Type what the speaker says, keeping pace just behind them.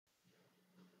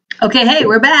Okay, hey,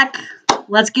 we're back.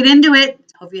 Let's get into it.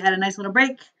 Hope you had a nice little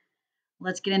break.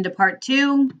 Let's get into part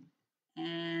two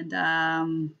and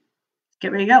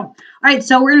get ready to go. All right,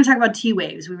 so we're going to talk about T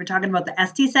waves. We were talking about the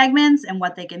ST segments and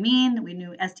what they can mean. We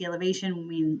knew ST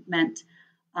elevation meant,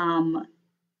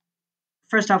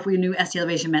 first off, we knew ST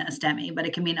elevation meant a STEMI, but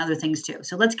it can mean other things too.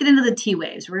 So let's get into the T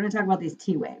waves. We're going to talk about these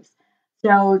T waves.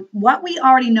 So what we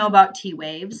already know about T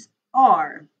waves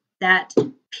are that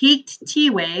peaked T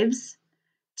waves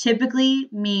typically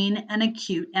mean an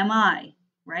acute MI,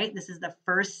 right? This is the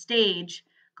first stage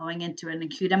going into an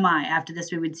acute MI. After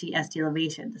this, we would see ST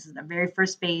elevation. This is the very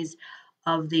first phase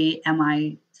of the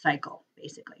MI cycle,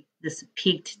 basically. This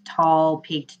peaked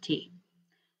T.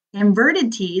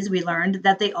 Inverted T's, we learned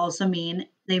that they also mean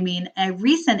a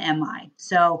recent MI.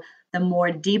 So the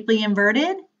more deeply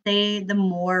inverted, the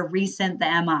more recent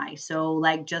the MI. So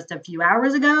like just a few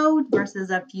hours ago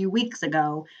versus a few weeks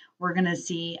ago, we're going to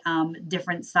see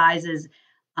different sizes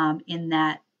in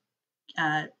that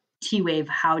T wave,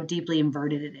 how deeply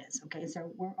inverted it is. Okay,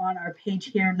 so we're on our page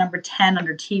here, number 10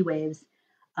 under T waves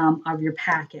of your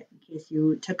packet. In case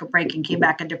you took a break and came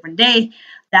back a different day,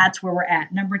 that's where we're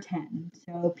at, number 10.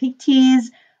 So peak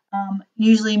T's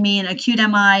usually mean acute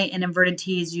MI, and inverted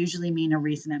T's usually mean a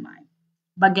recent MI.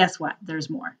 But guess what?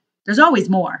 There's more. There's always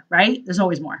more, right? There's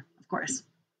always more, of course.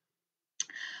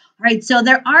 All right, so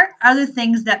there are other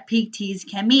things that peak T's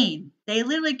can mean. They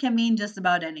literally can mean just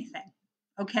about anything,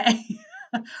 okay?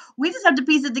 We just have to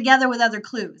piece it together with other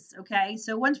clues, okay?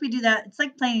 So once we do that, it's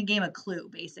like playing a game of Clue,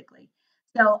 basically.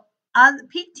 So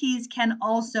peak T's can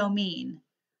also mean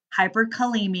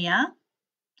hyperkalemia.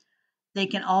 They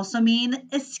can also mean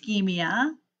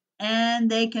ischemia, and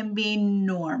they can be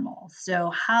normal.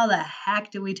 So how the heck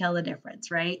do we tell the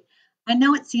difference, right? I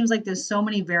know it seems like there's so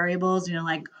many variables, and you're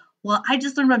like, well, I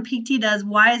just learned what peak T does.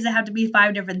 Why does it have to be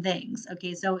 5 different things?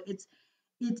 Okay, so it's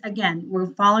again, we're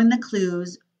following the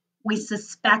clues. We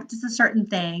suspect it's a certain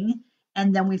thing,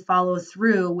 and then we follow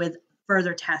through with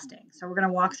further testing. So we're going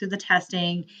to walk through the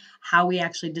testing, how we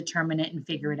actually determine it and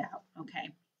figure it out. Okay.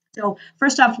 So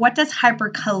first off, what does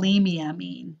hyperkalemia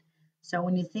mean? So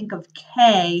when you think of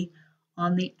K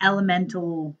on the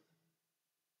elemental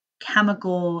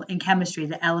chemical in chemistry,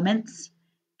 the elements,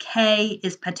 K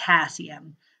is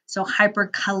potassium. So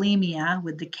hyperkalemia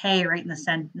with the K right in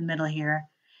the middle here,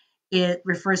 it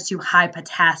refers to high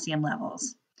potassium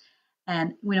levels.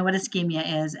 And we know what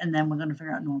ischemia is, and then we're going to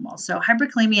figure out normal. So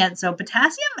hyperkalemia, so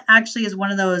potassium actually is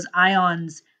one of those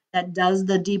ions that does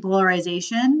the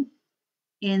depolarization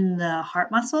in the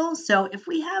heart muscle. So if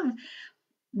we have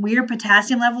weird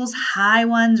potassium levels, high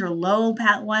ones or low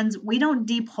ones, we don't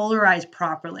depolarize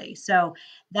properly. So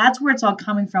that's where it's all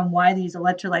coming from, why these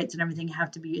electrolytes and everything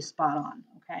have to be spot on,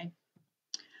 okay?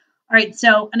 All right,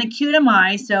 so an acute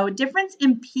MI, so difference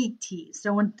in peak T's.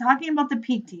 So when talking about the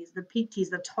peak T's,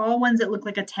 the tall ones that look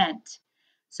like a tent.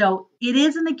 So it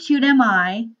is an acute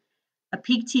MI. A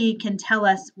peak T can tell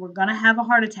us we're going to have a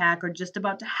heart attack or just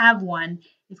about to have one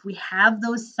if we have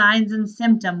those signs and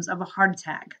symptoms of a heart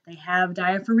attack. They have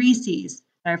diaphoresis,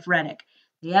 diaphoretic.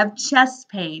 They have chest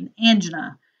pain,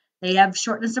 angina. They have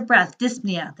shortness of breath,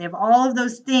 dyspnea. They have all of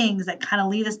those things that kind of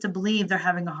lead us to believe they're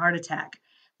having a heart attack.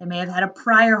 They may have had a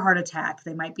prior heart attack.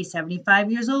 They might be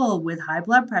 75 years old with high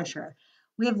blood pressure.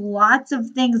 We have lots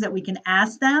of things that we can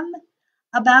ask them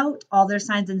about, all their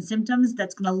signs and symptoms,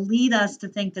 that's going to lead us to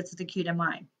think that's an acute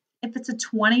MI. If it's a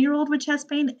 20-year-old with chest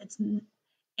pain,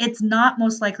 it's not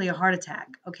most likely a heart attack,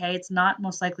 okay? It's not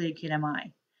most likely acute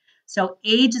MI. So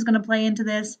age is going to play into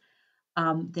this.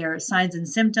 Their signs and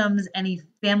symptoms, any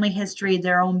family history,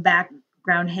 their own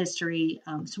background history.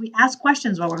 So we ask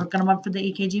questions while we're hooking them up for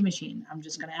the EKG machine. I'm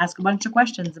just going to ask a bunch of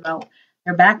questions about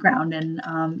their background and,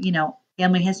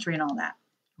 family history and all that,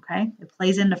 okay? It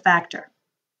plays into factor.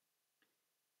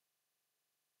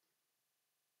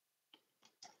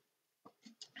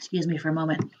 Excuse me for a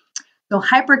moment. So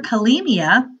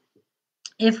hyperkalemia,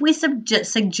 if we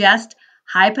suggest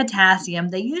high potassium,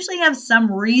 they usually have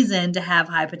some reason to have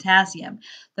high potassium.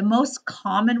 The most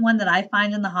common one that I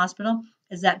find in the hospital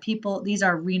is that these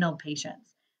are renal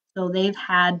patients. So they've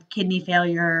had kidney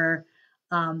failure,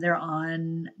 they're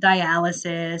on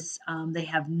dialysis, they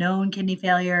have known kidney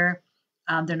failure,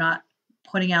 they're not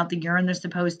putting out the urine they're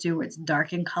supposed to, it's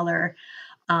dark in color.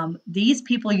 These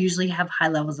people usually have high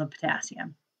levels of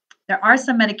potassium. There are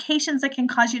some medications that can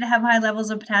cause you to have high levels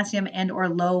of potassium and or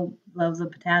low levels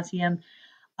of potassium.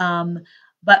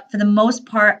 But for the most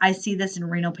part, I see this in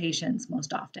renal patients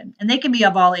most often. And they can be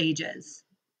of all ages,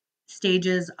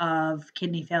 stages of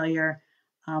kidney failure.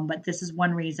 But this is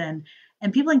one reason.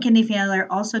 And people in kidney failure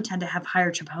also tend to have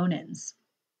higher troponins.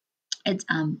 It's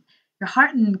your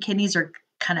heart and kidneys are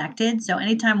connected. So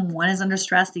anytime one is under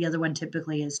stress, the other one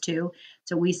typically is too.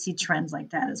 So we see trends like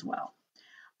that as well.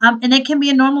 And it can be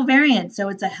a normal variant. So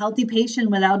it's a healthy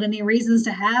patient without any reasons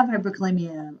to have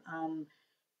hyperkalemia.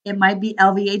 It might be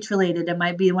LVH related. It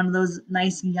might be one of those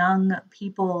nice young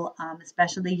people,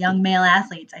 especially young male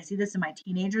athletes. I see this in my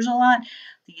teenagers a lot.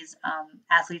 These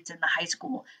athletes in the high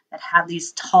school that have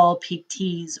these tall peak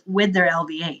Ts with their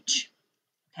LVH.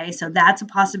 Okay, so that's a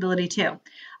possibility too.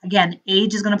 Again,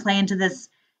 age is going to play into this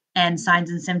and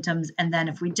signs and symptoms. And then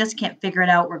if we just can't figure it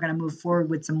out, we're going to move forward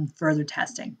with some further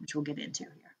testing, which we'll get into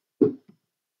here.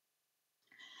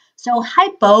 So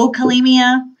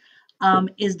hypokalemia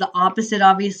is the opposite,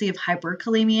 obviously, of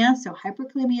hyperkalemia. So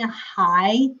hyperkalemia,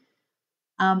 high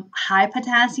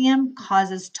potassium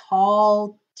causes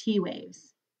tall T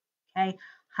waves. Okay,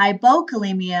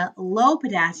 hypokalemia, low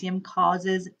potassium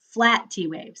causes flat T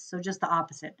waves. So just the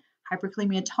opposite.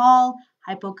 Hyperkalemia tall,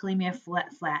 hypokalemia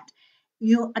flat.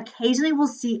 You occasionally will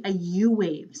see a U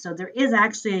wave. So there is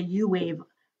actually a U wave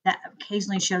that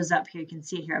occasionally shows up here. You can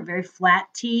see it here, a very flat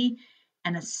T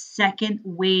and a second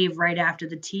wave right after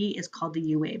the T is called the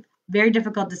U wave. Very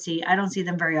difficult to see. I don't see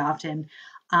them very often.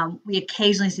 We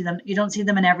occasionally see them. You don't see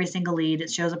them in every single lead.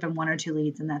 It shows up in 1 or 2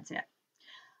 leads and that's it.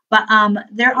 But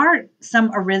there are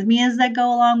some arrhythmias that go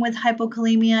along with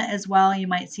hypokalemia as well. You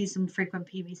might see some frequent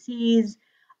PVCs.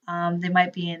 They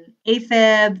might be in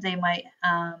AFib. They might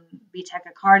be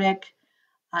tachycardic.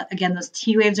 Again, those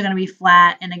T waves are going to be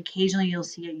flat, and occasionally you'll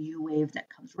see a U wave that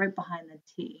comes right behind the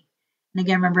T. And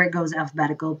again, remember it goes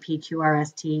alphabetical, P, Q, R,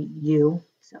 S, T, U.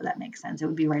 So that makes sense. It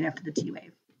would be right after the T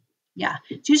wave. Yeah,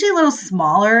 it's usually a little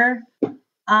smaller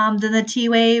than the T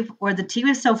wave, or the T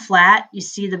wave so flat, you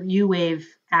see the U wave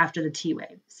after the T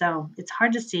wave. So it's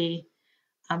hard to see.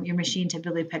 Your machine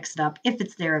typically picks it up if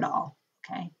it's there at all.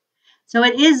 Okay. So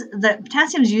it is, the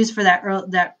potassium is used for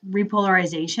that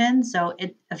repolarization. So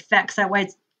it affects that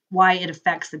why it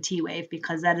affects the T wave,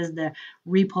 because that is the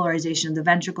repolarization of the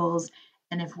ventricles.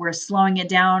 And if we're slowing it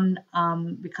down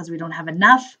because we don't have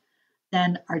enough,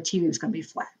 then our T wave is going to be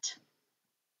flat.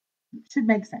 Should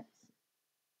make sense.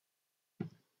 All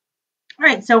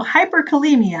right, so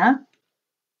hyperkalemia.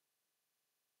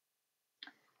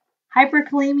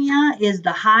 Hyperkalemia is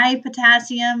the high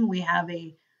potassium. We have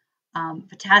a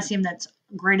potassium that's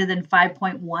greater than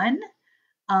 5.1.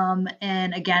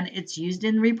 And again, it's used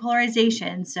in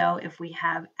repolarization. So if we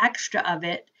have extra of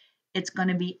it, it's going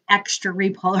to be extra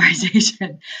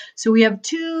repolarization. So we have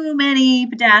too many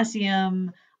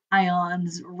potassium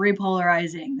ions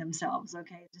repolarizing themselves.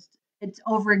 Okay, it's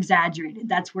over exaggerated.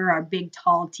 That's where our big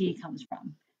tall T comes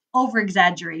from. Over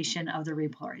exaggeration of the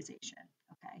repolarization.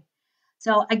 Okay.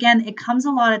 So again, it comes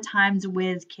a lot of times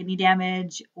with kidney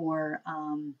damage, or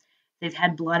they've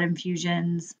had blood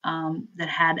infusions that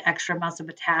had extra amounts of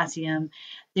potassium.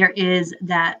 There is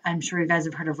that, I'm sure you guys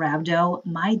have heard of rhabdo.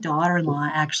 My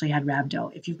daughter-in-law actually had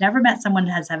rhabdo. If you've never met someone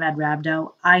who has had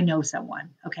rhabdo, I know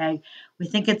someone, okay? We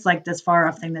think it's like this far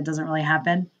off thing that doesn't really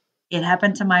happen. It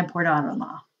happened to my poor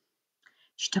daughter-in-law.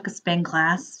 She took a spin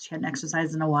class. She hadn't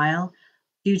exercised in a while.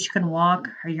 Dude, she couldn't walk.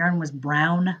 Her urine was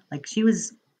brown. Like it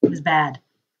was bad.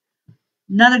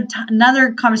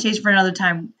 Another conversation for another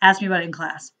time. Ask me about it in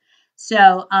class.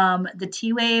 So the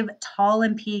T wave, tall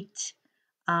and peaked.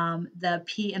 The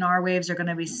P and R waves are going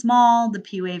to be small. The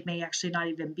P wave may actually not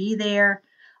even be there.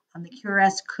 The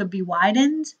QRS could be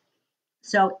widened.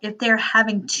 So if they're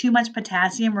having too much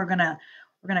potassium, we're gonna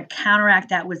counteract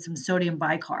that with some sodium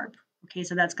bicarb. Okay,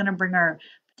 so that's going to bring our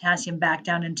potassium back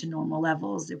down into normal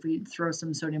levels if we throw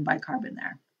some sodium bicarb in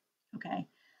there. Okay,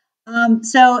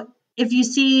 so if you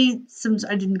see some,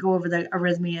 I didn't go over the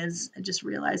arrhythmias, I just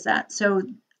realized that. So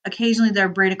occasionally they're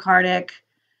bradycardic.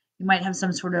 You might have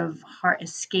some sort of heart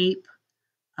escape,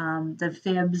 the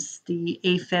fibs, the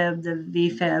AFib, the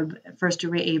VFib, first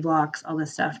degree A blocks, all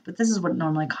this stuff. But this is what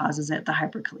normally causes it, the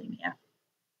hyperkalemia.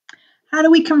 How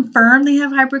do we confirm they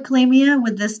have hyperkalemia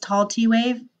with this tall T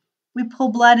wave? We pull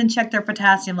blood and check their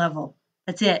potassium level.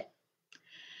 That's it.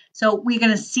 So we're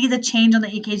going to see the change on the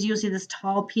EKG. You'll see this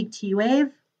tall peak T wave.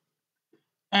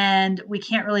 And we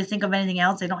can't really think of anything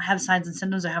else. They don't have signs and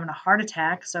symptoms of having a heart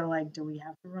attack. So, like, do we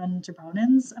have to run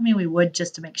troponins? I mean, we would,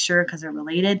 just to make sure, because they're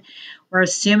related. We're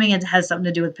assuming it has something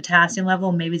to do with potassium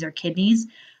level, maybe their kidneys.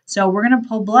 So we're going to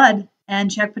pull blood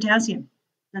and check potassium.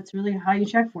 That's really how you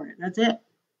check for it. That's it.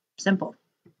 Simple.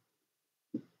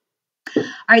 All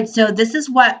right, so this is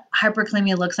what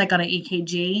hyperkalemia looks like on an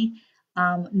EKG.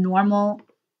 Normal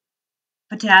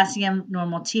potassium,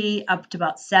 normal T, up to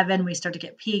about 7. We start to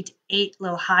get peaked, 8, a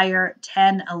little higher,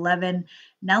 10, 11.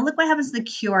 Now look what happens to the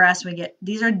QRS.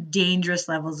 These are dangerous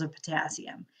levels of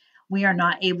potassium. we are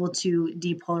not able to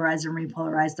depolarize and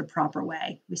repolarize the proper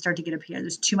way. We start to get up here.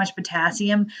 There's too much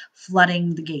potassium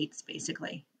flooding the gates,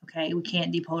 basically. Okay, we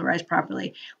can't depolarize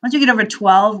properly. Once we get over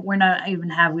 12, we don't even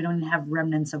have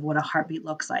remnants of what a heartbeat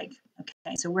looks like.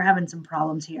 Okay, so we're having some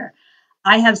problems here.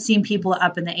 I have seen people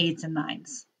up in the 8s and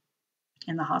 9s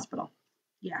in the hospital.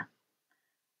 Yeah.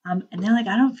 And they're like,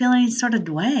 I don't feel any sort of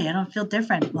way. I don't feel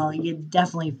different. Well, you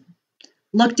definitely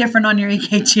look different on your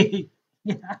EKG.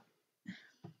 Yeah.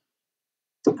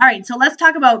 All right, so let's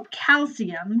talk about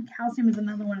calcium. Calcium is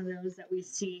another one of those that we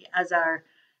see as our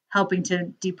helping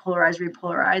to depolarize,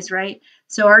 repolarize, right?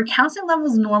 So our calcium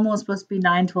levels normal is supposed to be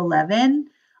 9 to 11.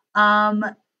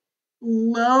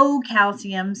 Low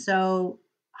calcium, so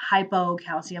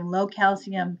hypocalcium, low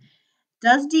calcium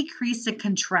does decrease the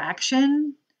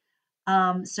contraction.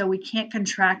 So we can't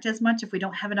contract as much if we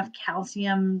don't have enough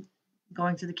calcium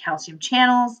going through the calcium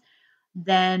channels.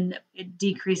 Then it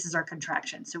decreases our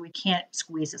contraction, so we can't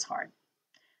squeeze as hard.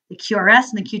 The QRS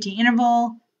and the QT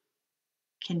interval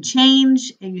can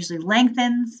change. It usually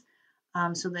lengthens.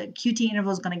 So the QT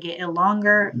interval is going to get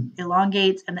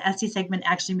elongates, and the ST segment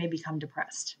actually may become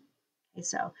depressed. Okay,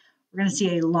 so we're going to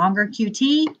see a longer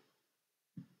QT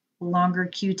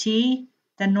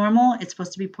than normal. It's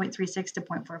supposed to be 0.36 to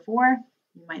 0.44.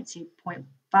 You might see 0.5,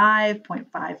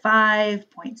 0.55,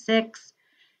 0.6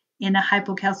 in a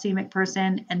hypocalcemic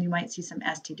person, and you might see some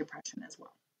ST depression as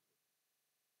well.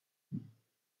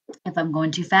 If I'm going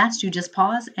too fast, you just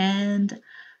pause and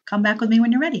come back with me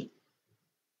when you're ready.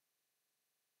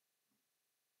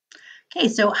 Okay,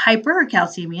 so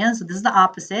hypercalcemia, so this is the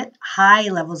opposite, high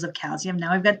levels of calcium.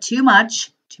 Now we've got too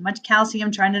much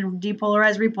calcium trying to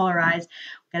depolarize, repolarize.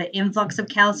 We've got an influx of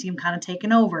calcium kind of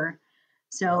taking over.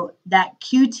 So that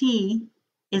QT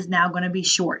is now going to be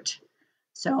short.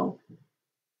 So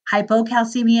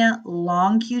hypocalcemia,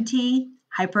 long QT,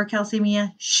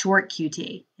 hypercalcemia, short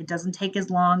QT. It doesn't take as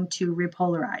long to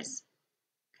repolarize.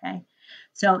 Okay,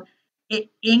 so it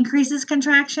increases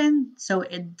contraction, so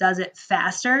it does it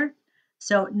faster.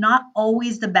 So not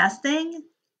always the best thing.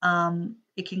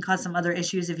 It can cause some other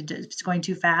issues if it's going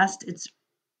too fast.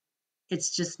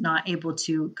 It's just not able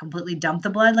to completely dump the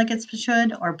blood like it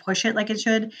should or push it like it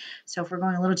should. So if we're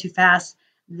going a little too fast,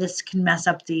 this can mess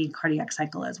up the cardiac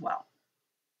cycle as well.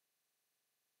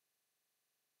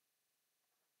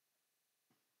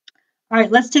 All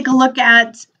right, let's take a look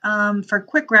at, for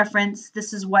quick reference,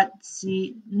 this is what,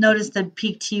 notice the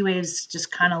peak T waves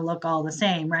just kind of look all the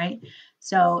same, right?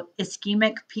 So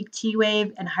ischemic peak T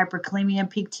wave and hyperkalemia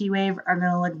peak T wave are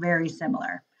going to look very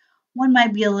similar. One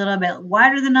might be a little bit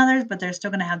wider than others, but they're still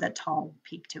going to have that tall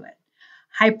peak to it.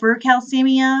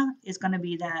 Hypercalcemia is going to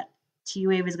be that T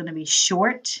wave is going to be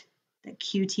short, the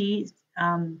QT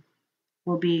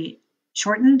will be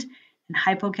shortened, and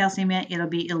hypocalcemia, it'll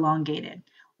be elongated.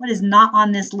 What is not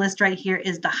on this list right here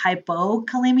is the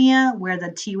hypokalemia, where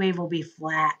the T wave will be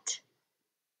flat.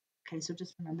 Okay, so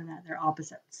just remember that they're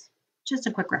opposites. Just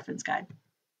a quick reference guide.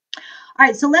 All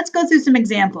right, so let's go through some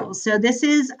examples. So this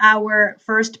is our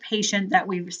first patient that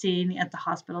we've seen at the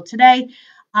hospital today.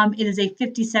 It is a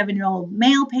 57-year-old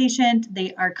male patient.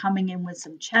 They are coming in with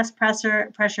some chest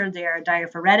pressure. They are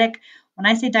diaphoretic. When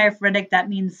I say diaphoretic, that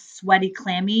means sweaty,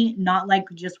 clammy, not like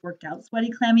just worked out sweaty,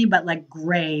 clammy, but like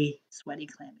gray, sweaty,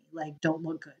 clammy, like don't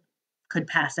look good, could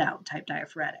pass out type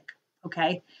diaphoretic.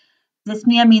 Okay.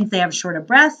 Dyspnea means they have short of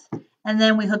breath. And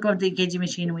then we hook up the EKG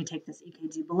machine and we take this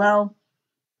EKG below.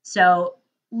 So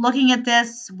looking at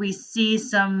this, we see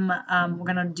some,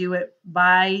 we're going to do it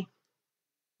by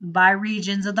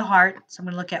regions of the heart. So I'm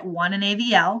going to look at 1 in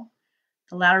AVL,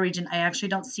 the lateral region. I actually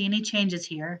don't see any changes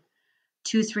here.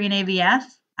 2, 3 in AVF,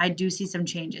 I do see some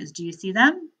changes. Do you see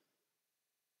them?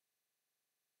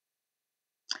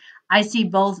 I see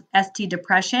both ST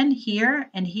depression here,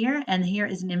 and here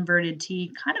is an inverted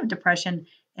T kind of depression.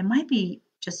 It might be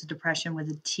just a depression with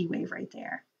a T wave right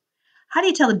there. How do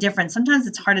you tell the difference? Sometimes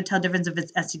it's hard to tell the difference if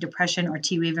it's ST depression or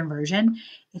T wave inversion.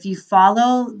 If you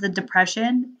follow the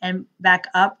depression and back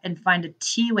up and find a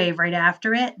T wave right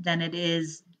after it, then it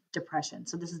is depression.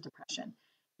 So this is depression.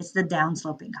 It's the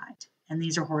downsloping kind, and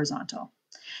these are horizontal.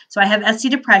 So I have ST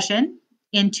depression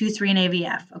in 2, 3 and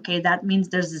AVF. Okay, that means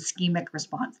there's a ischemic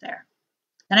response there.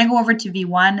 Then I go over to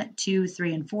V1, 2,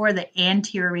 3, and 4, the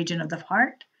anterior region of the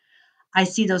heart. I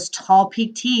see those tall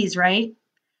peak T's, right?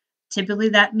 Typically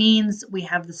that means we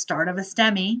have the start of a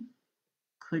STEMI.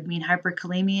 Could mean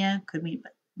hyperkalemia, could mean,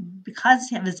 but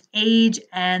because of his age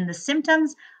and the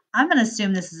symptoms, I'm going to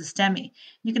assume this is a STEMI.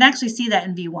 You can actually see that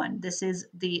in V1. This is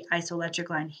the isoelectric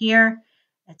line here.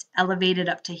 It's elevated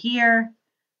up to here.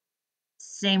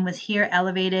 Same with here,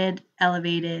 elevated,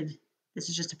 elevated. This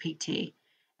is just a peak T.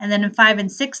 And then in 5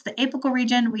 and 6, the apical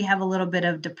region, we have a little bit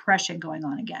of depression going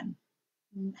on again,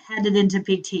 headed into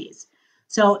peak T's.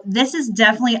 So this is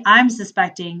definitely, I'm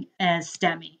suspecting, as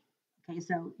STEMI. Okay,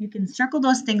 so you can circle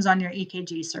those things on your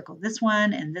EKG. Circle this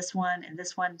one and this one and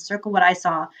this one. Circle what I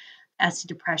saw, ST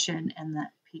depression and the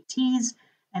peak T's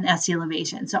and ST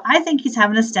elevation. So I think he's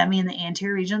having a STEMI in the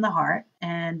anterior region of the heart,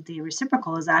 and the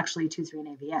reciprocal is actually 2-3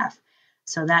 and AVF.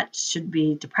 So that should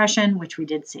be depression, which we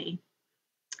did see.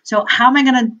 So how am I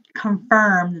going to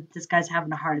confirm that this guy's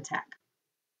having a heart attack?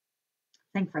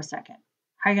 Think for a second.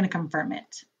 How are you going to confirm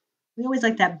it? We always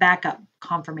like that backup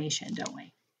confirmation, don't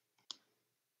we?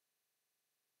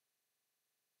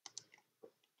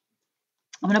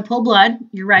 I'm going to pull blood.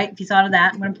 You're right. If you thought of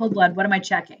that, I'm going to pull blood. What am I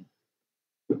checking?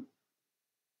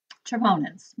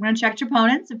 Troponins. I'm going to check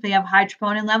troponins. If they have high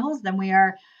troponin levels, then we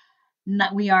are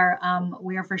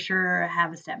for sure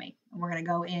have a STEMI. And we're going to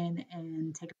go in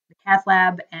and take the cath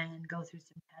lab and go through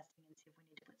some testing and see if we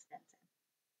need to put stents in.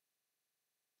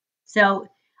 So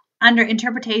under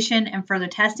interpretation and further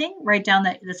testing, write down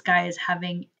that this guy is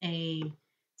having a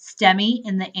STEMI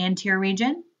in the anterior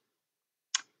region,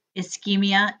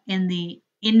 ischemia in the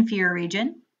inferior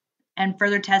region, and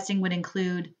further testing would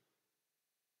include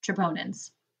troponins.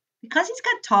 Because he's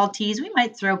got tall T's, we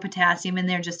might throw potassium in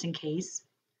there just in case.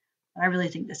 But I really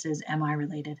think this is MI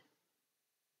related.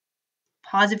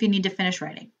 Pause if you need to finish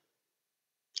writing.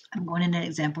 I'm going into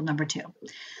example number 2.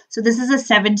 So this is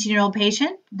a 17-year-old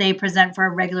patient. They present for a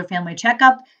regular family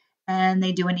checkup, and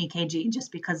they do an EKG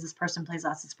just because this person plays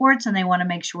lots of sports and they want to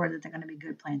make sure that they're going to be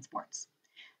good playing sports.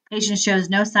 Patient shows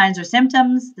no signs or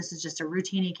symptoms. This is just a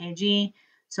routine EKG.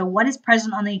 So what is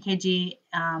present on the EKG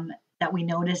that we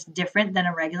notice different than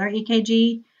a regular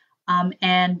EKG,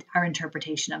 and our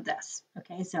interpretation of this?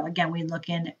 Okay, so again, we look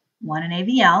in 1 in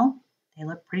AVL. They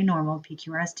look pretty normal,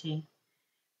 PQRST.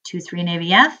 2-3 in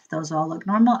AVF, those all look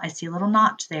normal. I see a little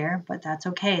notch there, but that's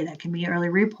okay. That can be early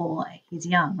repull. He's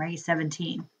young, right? He's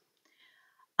 17.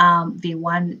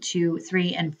 V1, 2,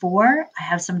 3, and 4. I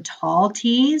have some tall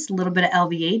T's, a little bit of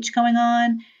LVH going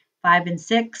on. 5 and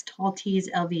 6, tall T's,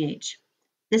 LVH.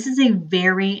 This is a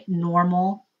very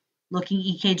normal looking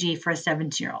EKG for a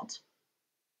 17-year-old.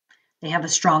 They have a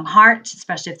strong heart,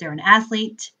 especially if they're an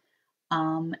athlete.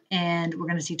 And we're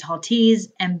going to see tall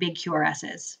T's and big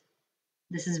QRSs.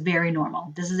 This is very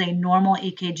normal. This is a normal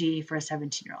EKG for a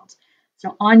 17-year-old.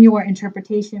 So on your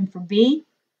interpretation for B,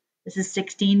 this is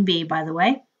 16B, by the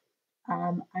way.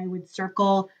 I would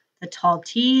circle the tall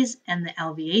T's and the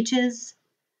LVHs.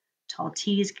 Tall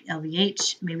T's,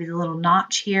 LVH, maybe the little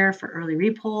notch here for early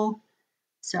repull.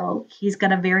 So he's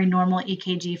got a very normal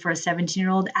EKG for a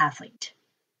 17-year-old athlete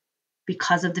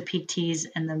because of the peak T's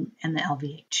and the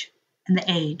LVH and the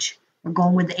age. We're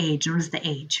going with the age. Notice the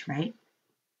age, right?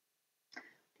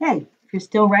 Okay, if you're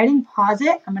still writing, pause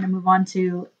it. I'm going to move on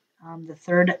to the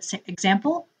third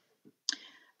example.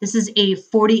 This is a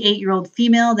 48-year-old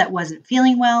female that wasn't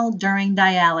feeling well during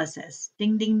dialysis.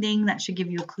 Ding, ding, ding. That should give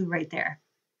you a clue right there.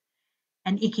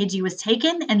 An EKG was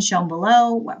taken and shown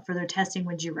below. What further testing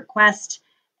would you request?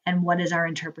 And what is our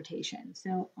interpretation?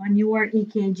 So on your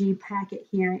EKG packet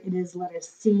here, it is letter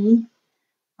C,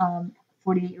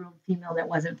 48-year-old female that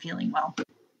wasn't feeling well.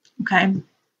 Okay.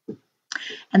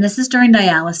 And this is during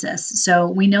dialysis. So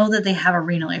we know that they have a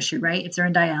renal issue, right? If they're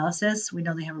in dialysis, we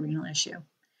know they have a renal issue.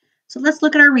 So let's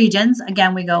look at our regions.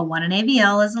 Again, we go 1 in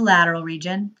AVL as the lateral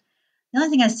region. The only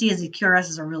thing I see is the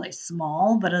QRSs are really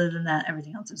small, but other than that,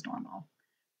 everything else is normal.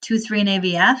 2-3 in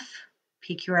AVF,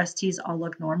 PQRSTs all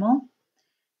look normal.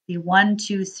 The 1,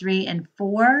 2, 3, and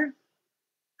 4,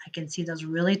 I can see those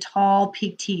really tall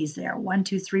peak T's there. 1,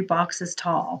 2, 3 boxes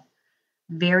tall.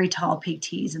 Very tall peak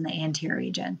T's in the anterior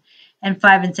region. And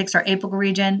 5 and 6 are apical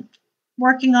region.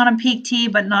 Working on a peak T,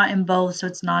 but not in both, so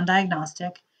it's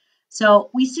non-diagnostic. So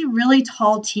we see really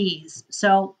tall T's.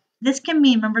 So this can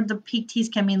mean, remember the peak T's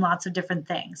can mean lots of different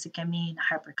things. It can mean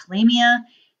hyperkalemia.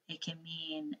 It can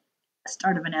mean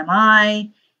start of an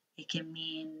MI. It can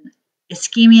mean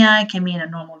ischemia. It can mean a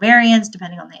normal variance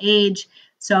depending on the age.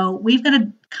 So we've got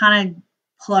to kind of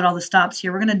pull out all the stops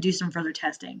here. We're going to do some further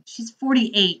testing. She's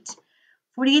 48.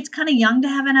 48 is kind of young to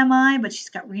have an MI, but she's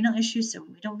got renal issues, so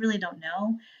we don't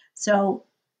know. So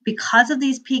because of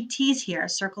these peak T's here,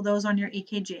 circle those on your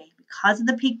EKG. Because of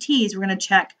the peak T's, we're going to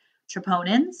check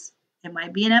troponins. It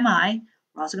might be an MI.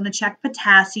 We're also going to check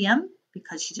potassium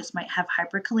because she just might have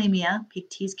hyperkalemia. Peak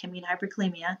T's can mean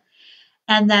hyperkalemia.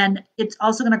 And then it's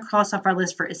also going to cross off our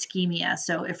list for ischemia.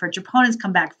 So if her troponins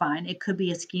come back fine, it could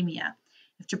be ischemia.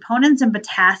 If troponins and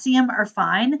potassium are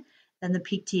fine, then the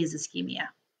peak T is ischemia.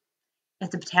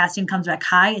 If the potassium comes back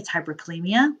high, it's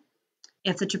hyperkalemia.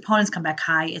 If the troponins come back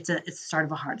high, it's the start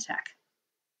of a heart attack.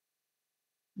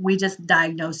 We just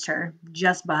diagnosed her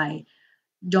just by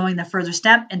going the further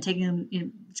step and taking,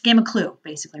 it's a game of Clue,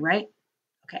 basically, right?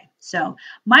 Okay, so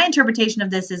my interpretation of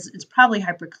this is it's probably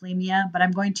hyperkalemia, but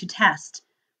I'm going to test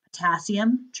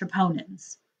potassium,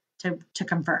 troponins to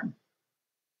confirm.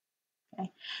 Okay.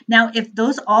 Now, if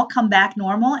those all come back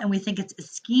normal and we think it's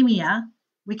ischemia,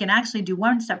 we can actually do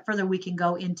one step further. We can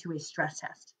go into a stress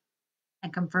test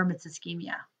and confirm it's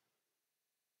ischemia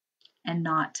and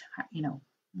not,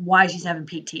 why she's having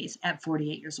PTs at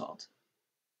 48 years old. Does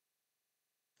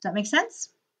that make sense?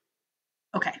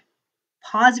 Okay.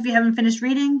 Pause if you haven't finished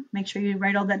reading. Make sure you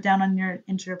write all that down on your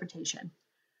interpretation.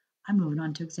 I'm moving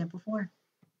on to example 4.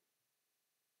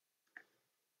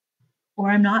 Or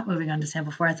I'm not moving on to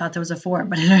sample 4. I thought there was a 4,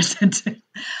 but it isn't.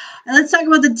 Let's talk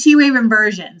about the T-wave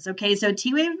inversions. Okay, so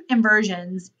T-wave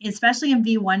inversions, especially in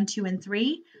V1, 2, and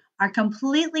 3, are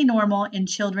completely normal in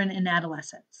children and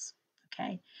adolescents.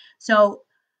 Okay, so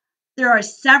there are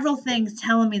several things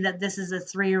telling me that this is a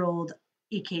 3-year-old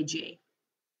EKG.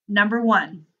 Number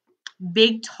 1,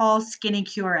 big, tall, skinny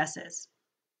QRSs.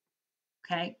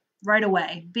 Okay, right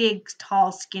away, big,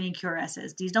 tall, skinny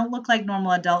QRSs. These don't look like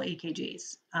normal adult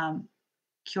EKGs,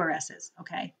 QRSs,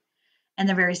 okay? And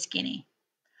they're very skinny.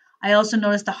 I also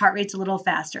noticed the heart rate's a little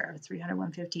faster, 300,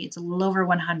 150. It's a little over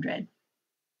 100,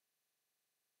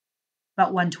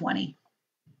 about 120,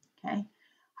 okay?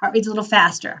 Heart rate's a little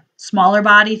faster, smaller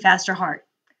body, faster heart.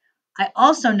 I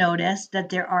also noticed that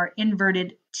there are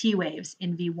inverted T waves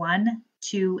in V1,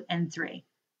 2, and 3.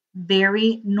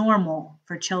 Very normal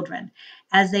for children.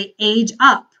 As they age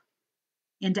up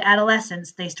into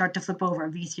adolescence, they start to flip over.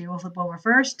 V3 will flip over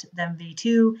first, then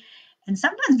V2, and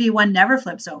sometimes V1 never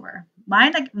flips over.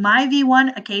 My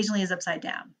V1 occasionally is upside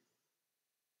down.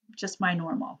 Just my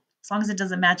normal. As long as it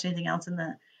doesn't match anything else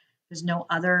there's no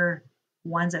other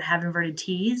ones that have inverted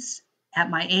T's at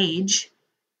my age,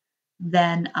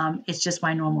 then it's just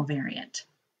my normal variant,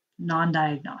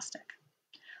 non-diagnostic.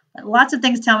 But lots of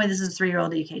things tell me this is a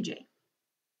 3-year-old EKG.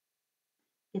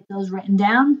 Get those written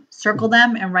down, circle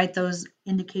them, and write those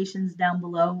indications down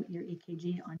below your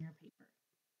EKG on your paper.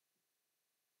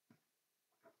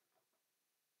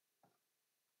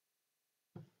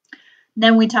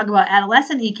 Then we talk about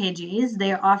adolescent EKGs.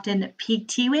 They are often peak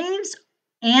T waves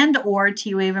and or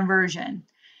T wave inversion.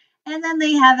 And then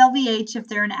they have LVH if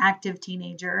they're an active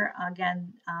teenager.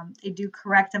 Again, they do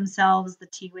correct themselves. The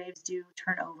T waves do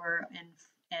turn over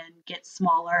and get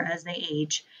smaller as they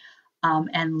age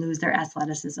and lose their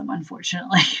athleticism,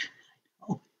 unfortunately.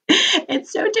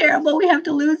 It's so terrible. We have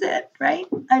to lose it, right?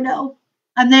 I know.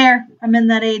 I'm there. I'm in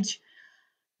that age.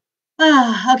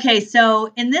 Okay,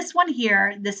 so in this one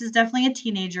here, this is definitely a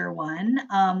teenager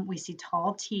one. We see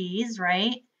tall T's,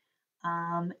 right?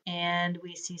 And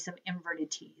we see some inverted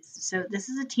T's. So this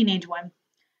is a teenage one.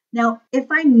 Now, if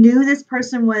I knew this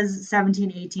person was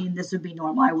 17, 18, this would be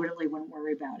normal. I really wouldn't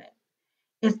worry about it.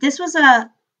 If this was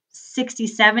a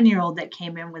 67-year-old that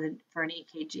came in for an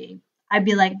EKG, I'd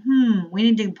be like, we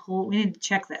need to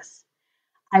check this.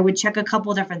 I would check a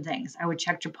couple different things. I would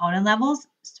check troponin levels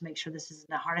just to make sure this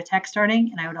isn't a heart attack starting,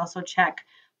 and I would also check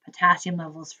potassium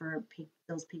levels for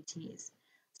those PTs.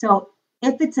 So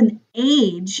if it's an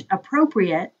age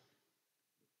appropriate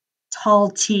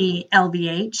tall T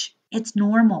LVH, it's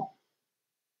normal.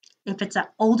 If it's an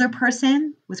older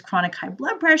person with chronic high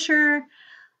blood pressure,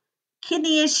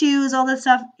 kidney issues, all this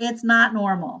stuff, it's not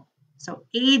normal. So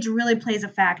age really plays a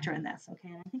factor in this. Okay,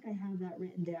 and I think I have that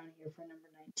written down here for number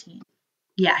 19.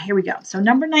 Yeah, here we go. So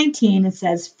number 19, it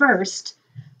says first.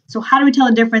 So how do we tell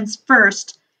the difference?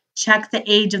 First, check the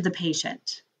age of the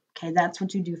patient. Okay, that's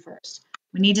what you do first.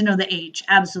 We need to know the age,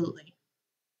 absolutely.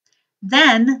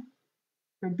 Then,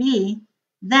 for B,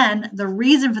 then the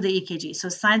reason for the EKG. So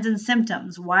signs and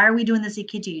symptoms. Why are we doing this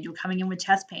EKG? You're coming in with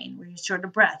chest pain. Were you short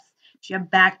of breath? Do you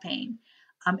have back pain?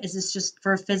 Is this just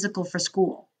for physical for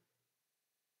school?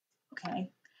 Okay.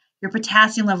 Your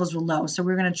potassium levels were low, so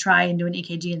we're going to try and do an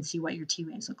EKG and see what your T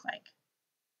waves look like.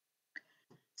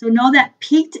 So know that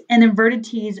peaked and inverted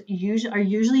T's are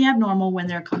usually abnormal when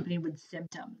they're accompanied with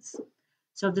symptoms.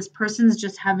 So if this person's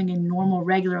just having a normal,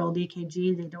 regular old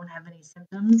EKG, they don't have any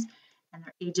symptoms, and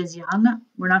their age is young,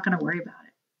 we're not going to worry about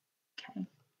it. Okay.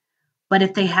 But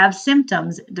if they have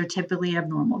symptoms, they're typically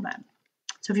abnormal then.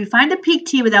 So if you find a peak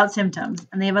T without symptoms,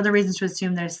 and they have other reasons to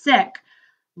assume they're sick,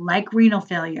 like renal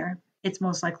failure, it's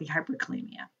most likely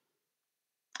hyperkalemia.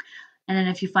 And then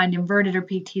if you find inverted or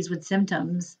peak T's with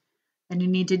symptoms, then you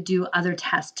need to do other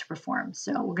tests to perform.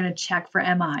 So we're going to check for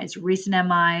MIs, recent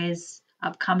MIs,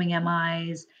 upcoming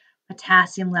MIs,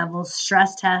 potassium levels,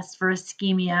 stress tests for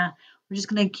ischemia. We're just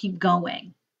going to keep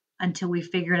going until we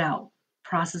figure it out.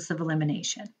 Process of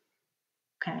elimination.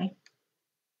 Okay.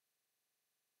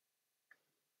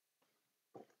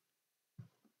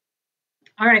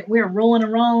 All right, we're rolling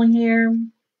and rolling here.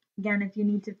 Again, if you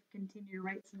need to continue to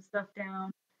write some stuff down,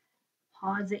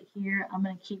 pause it here. I'm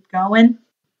going to keep going.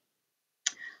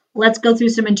 Let's go through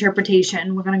some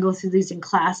interpretation. We're going to go through these in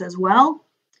class as well.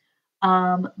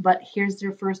 But here's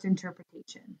their first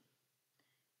interpretation.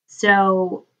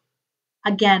 So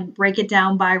again, break it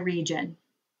down by region.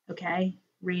 Okay,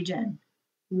 region.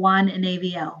 1 in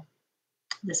AVL.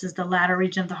 This is the lateral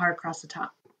region of the heart across the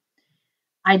top.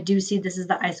 I do see this is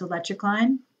the isoelectric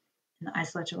line and the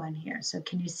isoelectric line here. So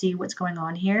can you see what's going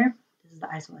on here? This is the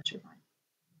isoelectric line.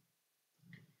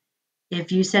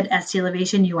 If you said ST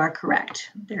elevation, you are correct.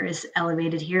 There is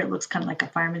elevated here. It looks kind of like a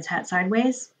fireman's hat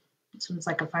sideways. This one's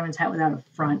like a fireman's hat without a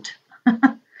front.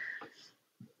 I'm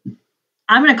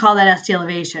going to call that ST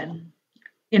elevation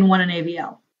in 1 in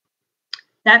AVL.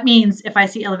 That means if I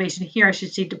see elevation here, I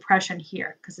should see depression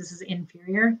here because this is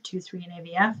inferior, 2, 3 in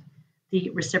AVF, the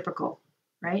reciprocal,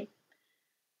 right?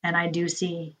 And I do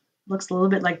see, looks a little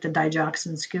bit like the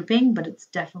digoxin scooping, but it's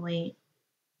definitely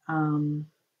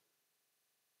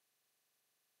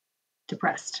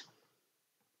depressed.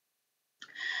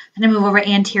 And I move over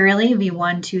anteriorly,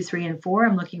 V1, 2, 3, and 4.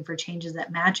 I'm looking for changes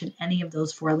that match in any of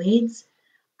those 4 leads.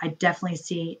 I definitely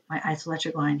see my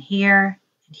isoelectric line here,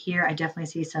 and here I definitely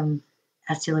see some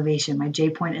ST elevation. My J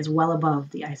point is well above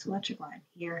the isoelectric line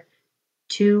here,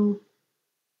 2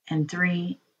 and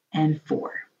 3 and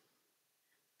 4.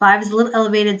 5 is a little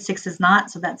elevated, 6 is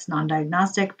not, so that's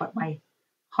non-diagnostic, but my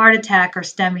heart attack or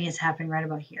STEMI is happening right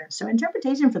about here. So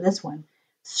interpretation for this one,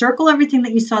 circle everything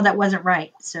that you saw that wasn't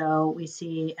right. So we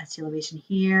see ST elevation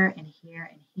here and here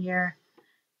and here,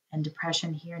 and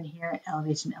depression here and here, and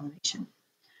elevation, elevation.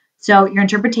 So your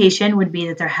interpretation would be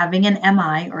that they're having an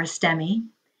MI or a STEMI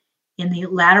in the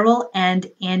lateral and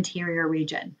anterior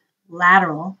region.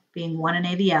 Lateral being 1 in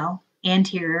AVL,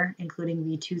 anterior including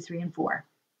V2, 3, and 4.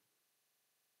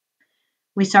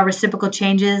 We saw reciprocal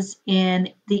changes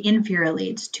in the inferior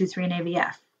leads, 2, 3, and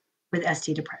AVF with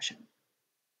ST depression.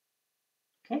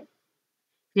 Okay. If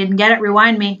you didn't get it,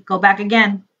 rewind me. Go back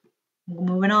again. We're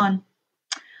moving on.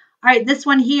 All right, this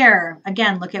one here.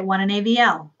 Again, look at 1 in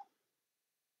AVL.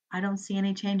 I don't see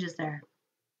any changes there.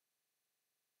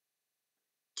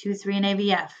 2, 3 in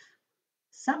AVF.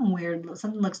 Something weird.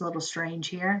 Something looks a little strange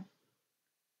here.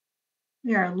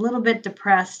 We are a little bit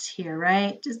depressed here,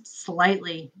 right? Just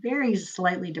slightly, very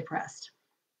slightly depressed.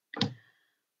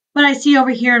 But I see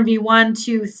over here in V1,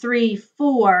 2, 3,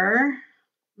 4,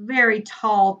 very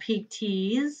tall peak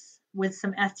T's with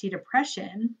some ST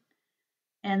depression.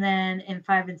 And then in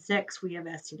 5 and 6, we have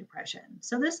ST depression.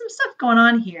 So there's some stuff going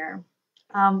on here.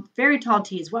 Very tall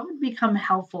T's. What would become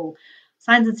helpful?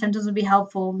 Signs and symptoms would be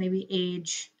helpful, maybe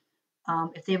age,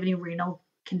 if they have any renal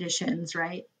conditions,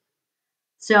 right?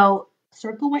 So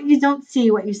circle what you don't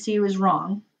see. What you see is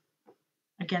wrong.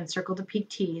 Again, circle the peak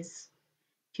T's.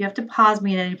 If you have to pause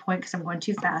me at any point because I'm going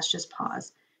too fast, just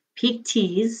pause. Peak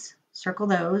T's, circle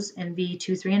those in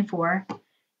V2, 3, and 4,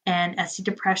 and ST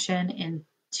depression in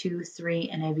 2, 3,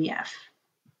 and AVF.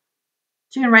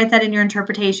 So you can write that in your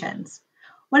interpretations.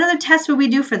 What other tests would we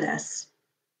do for this?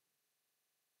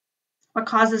 What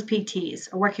causes peak T's,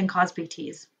 or what can cause peak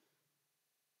T's?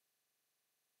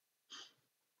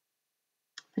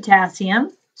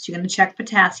 Potassium. So you're going to check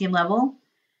potassium level.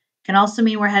 Can also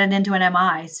mean we're headed into an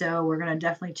MI, so we're going to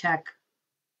definitely check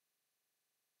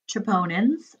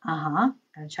troponins. Going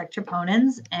to check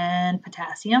troponins and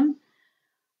potassium.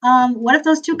 What if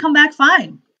those two come back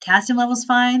fine? Potassium level's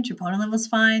fine, troponin level's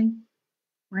fine.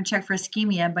 We're going to check for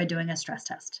ischemia by doing a stress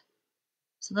test.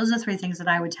 So those are 3 things that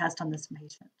I would test on this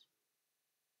patient.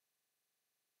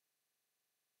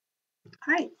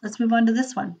 All right, let's move on to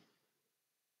this one.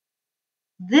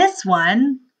 This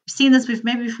one, you've seen this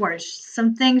maybe before.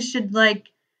 Some things should like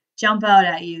jump out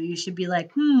at you. You should be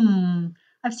like,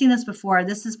 I've seen this before.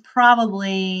 This is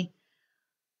probably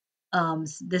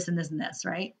this and this and this,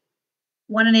 right?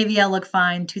 1 in AVL look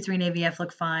fine, 2, 3 in AVF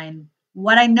look fine.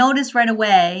 What I noticed right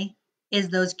away is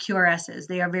those QRSs.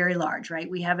 They are very large, right?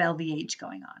 We have LVH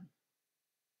going on.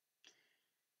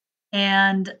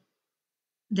 And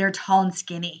they're tall and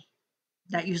skinny.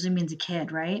 That usually means a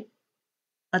kid, right?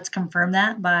 Let's confirm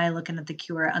that by looking at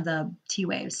the T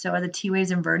waves. So are the T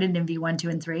waves inverted in V1, 2,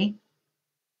 and 3?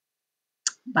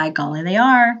 By golly, they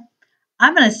are.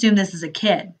 I'm going to assume this is a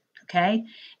kid, okay?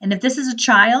 And if this is a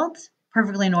child,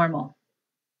 perfectly normal.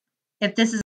 If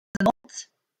this is an adult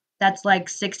that's like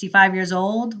 65 years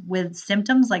old with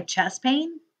symptoms like chest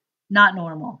pain, not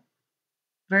normal.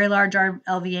 Very large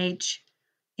LVH,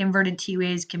 inverted T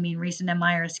waves can mean recent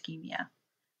MI or ischemia.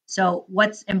 So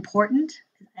what's important?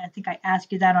 I think I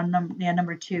asked you that on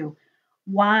number 2.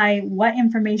 What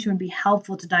information would be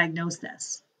helpful to diagnose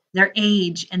this? their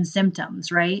age and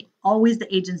symptoms, right? Always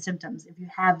the age and symptoms. If you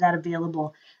have that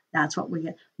available, that's what we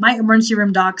get. My emergency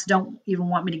room docs don't even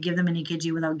want me to give them an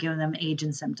EKG without giving them age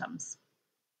and symptoms,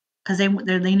 because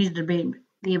they need to be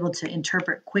able to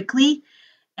interpret quickly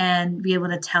and be able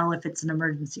to tell if it's an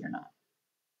emergency or not.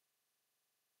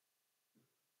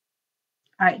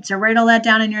 All right, so write all that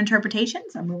down in your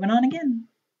interpretations. I'm moving on again.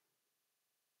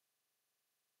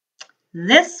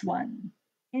 This one,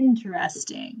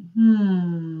 interesting.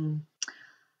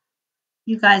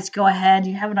 You guys go ahead.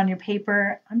 You have it on your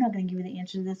paper. I'm not going to give you the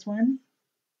answer to this one.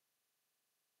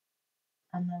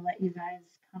 I'm going to let you guys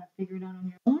kind of figure it out on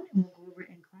your own, and we'll go over it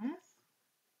in class.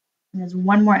 And there's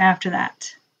one more after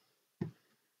that.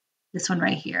 This one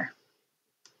right here.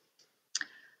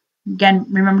 Again,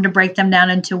 remember to break them down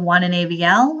into 1 in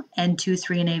AVL and 2,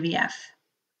 3 in AVF.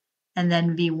 And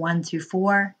then V1 through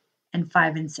 4 and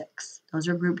 5 and 6. Those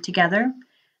are grouped together,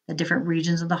 the different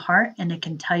regions of the heart, and it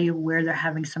can tell you where they're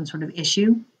having some sort of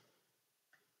issue.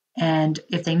 And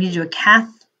if they need to do a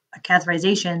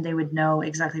catheterization, they would know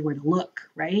exactly where to look,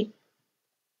 right?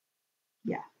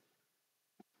 Yeah.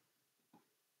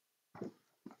 I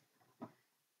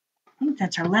think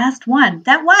that's our last one.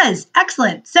 That was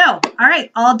excellent. So, all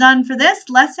right, all done for this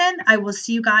lesson. I will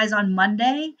see you guys on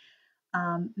Monday.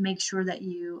 Make sure that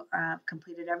you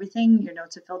completed everything, your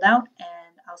notes are filled out,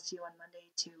 and I'll see you on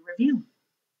Monday to review.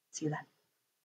 See you then.